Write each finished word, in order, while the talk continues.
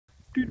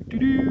EP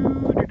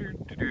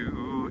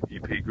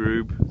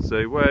group,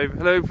 say wave.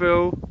 Hello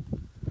Phil.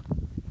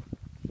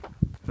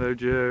 Hello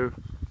Joe.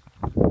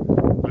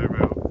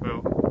 Hello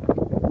Phil.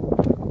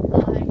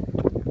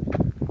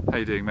 Hi. How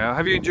you doing, Mel?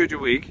 Have you enjoyed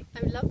your week?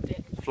 I loved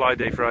it. Fly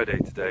day Friday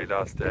today,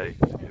 last day.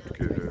 I know, it's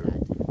very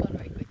sad. It's gone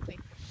very quickly.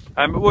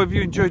 What have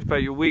you enjoyed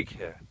about your week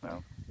here,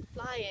 Mel?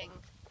 Flying.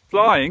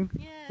 Flying?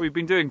 Yeah. We've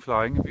been doing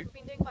flying, have you? We've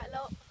been doing quite a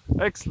lot.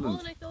 Excellent. More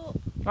than I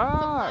thought. Ah.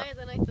 Some higher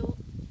than I thought.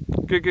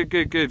 Good.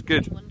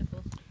 It's been wonderful.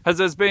 Has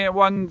there been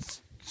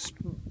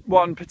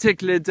one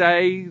particular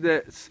day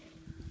that's,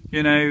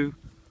 you know,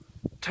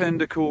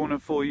 turned a corner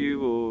for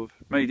you or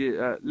made it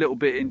a little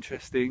bit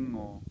interesting?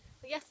 Or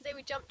Well, yesterday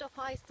we jumped off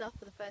high stuff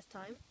for the first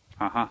time.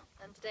 Uh-huh.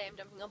 And today I'm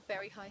jumping off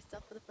very high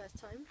stuff for the first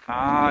time.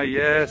 Ah, So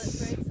yes.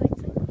 that's very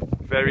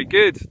exciting. Very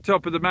good.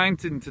 Top of the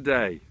mountain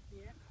today.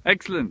 Yeah.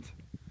 Excellent.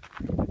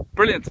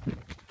 Brilliant.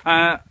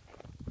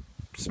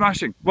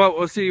 Smashing. Well,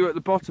 we'll see you at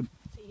the bottom.